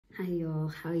Hi y'all,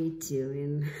 how you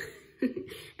doing?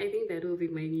 I think that will be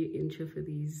my new intro for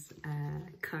these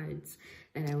cards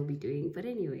that I will be doing. But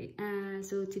anyway,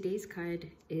 so today's card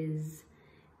is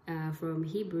from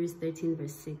Hebrews 13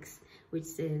 verse 6, which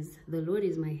says, "The Lord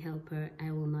is my helper,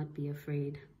 I will not be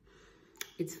afraid."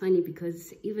 It's funny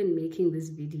because even making this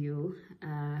video,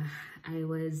 I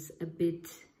was a bit,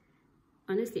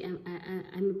 honestly,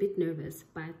 I'm a bit nervous,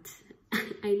 but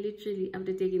I literally,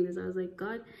 after taking this, I was like,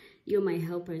 God, you're my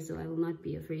helper, so I will not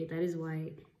be afraid. That is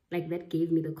why, like, that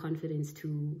gave me the confidence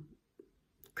to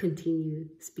continue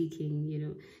speaking, you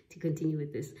know, to continue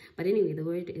with this. But anyway, the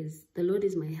word is, "The Lord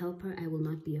is my helper, I will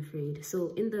not be afraid."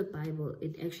 So in the Bible,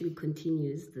 it actually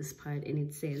continues this part, and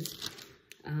it says,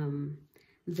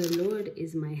 "The Lord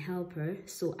is my helper,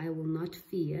 so I will not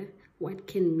fear. What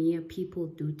can mere people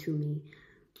do to me?"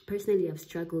 Personally, I've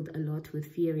struggled a lot with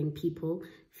fearing people,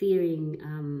 fearing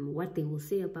what they will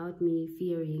say about me,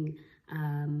 fearing,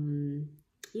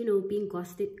 you know, being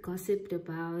gossiped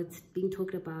about, being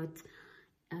talked about.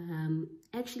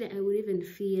 Actually, I would even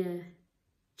fear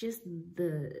just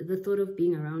the thought of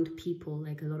being around people,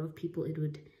 like a lot of people. It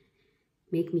would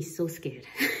make me so scared.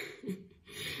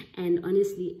 And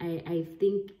honestly, I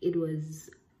think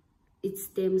it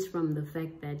stems from the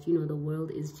fact that, you know, the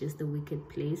world is just a wicked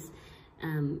place.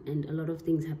 And a lot of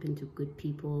things happen to good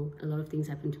people, a lot of things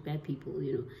happen to bad people,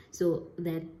 you know. So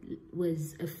that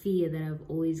was a fear that I've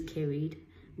always carried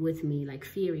with me, like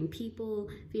fearing people,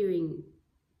 fearing,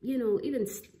 you know, even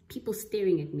people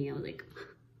staring at me. I was like,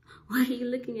 why are you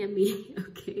looking at me?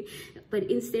 Okay. But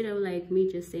instead of like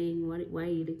me just saying, why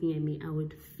are you looking at me? I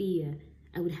would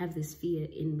have this fear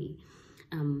in me.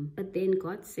 But then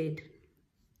God said,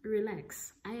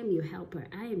 relax, I am your helper.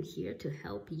 I am here to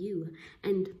help you.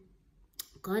 And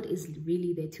God is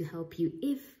really there to help you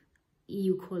if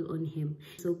you call on him.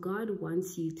 So God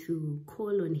wants you to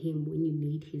call on him when you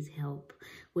need his help.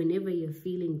 Whenever you're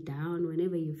feeling down,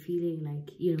 whenever you're feeling like,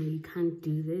 you know, you can't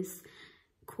do this,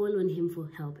 call on him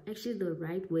for help. Actually, the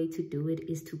right way to do it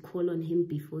is to call on him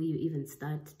before you even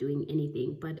start doing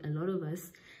anything. But a lot of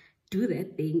us do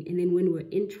that thing, and then when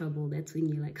we're in trouble, that's when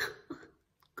you're like, oh,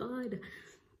 God,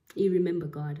 you remember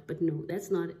God. But no, that's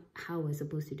not how we're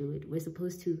supposed to do it. We're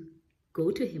supposed to go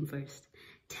to him first,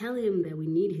 tell him that we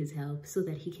need his help so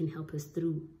that he can help us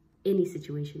through any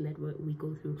situation that we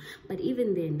go through. But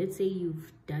even then, let's say you've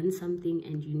done something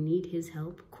and you need his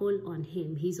help, call on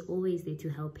him. He's always there to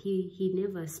help. He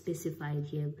never specified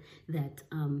here that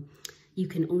you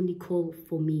can only call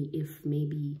for me if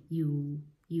maybe you've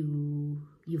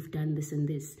done this and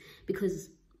this,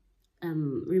 because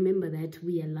remember that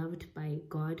we are loved by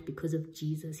God because of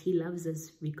Jesus. He loves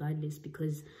us regardless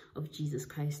because of Jesus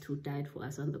Christ, who died for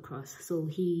us on the cross. So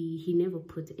he never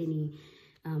put any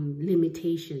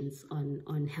limitations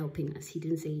on helping us. He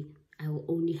didn't say, I will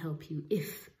only help you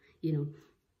if, you know.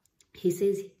 He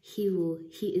says he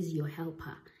is your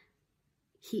helper.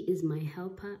 He is my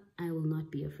helper, I will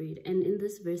not be afraid. And in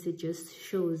this verse, it just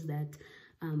shows that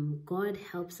God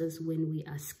helps us when we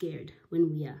are scared,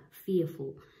 when we are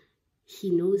fearful. He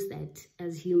knows that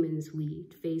as humans, we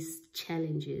face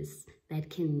challenges that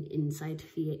can incite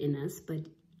fear in us. But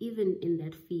even in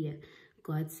that fear,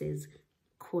 God says,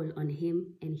 call on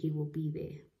him and he will be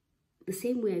there. The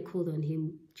same way I called on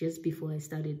him just before I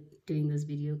started doing this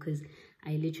video, because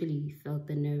I literally felt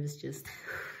the nerves just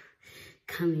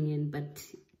coming in. But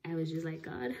I was just like,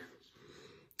 God,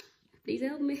 please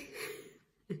help me.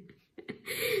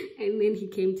 And then he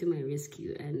came to my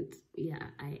rescue. And yeah,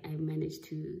 I managed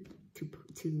to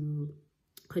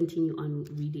continue on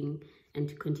reading and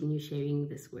to continue sharing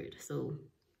this word. So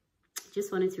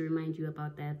just wanted to remind you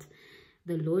about that.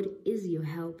 The Lord is your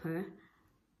helper,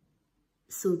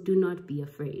 so do not be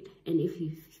afraid. And if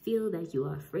you feel that you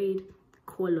are afraid,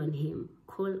 call on him.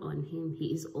 Call on him. He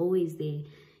is always there.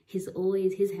 His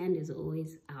hand is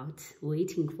always out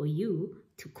waiting for you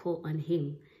to call on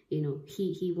him. You know,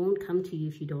 he won't come to you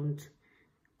if you don't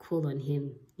call on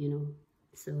him, you know.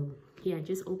 So yeah,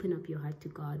 just open up your heart to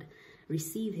God.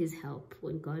 Receive his help.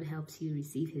 When God helps you,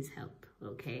 receive his help.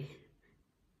 Okay?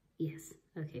 Yes.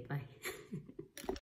 Okay, bye.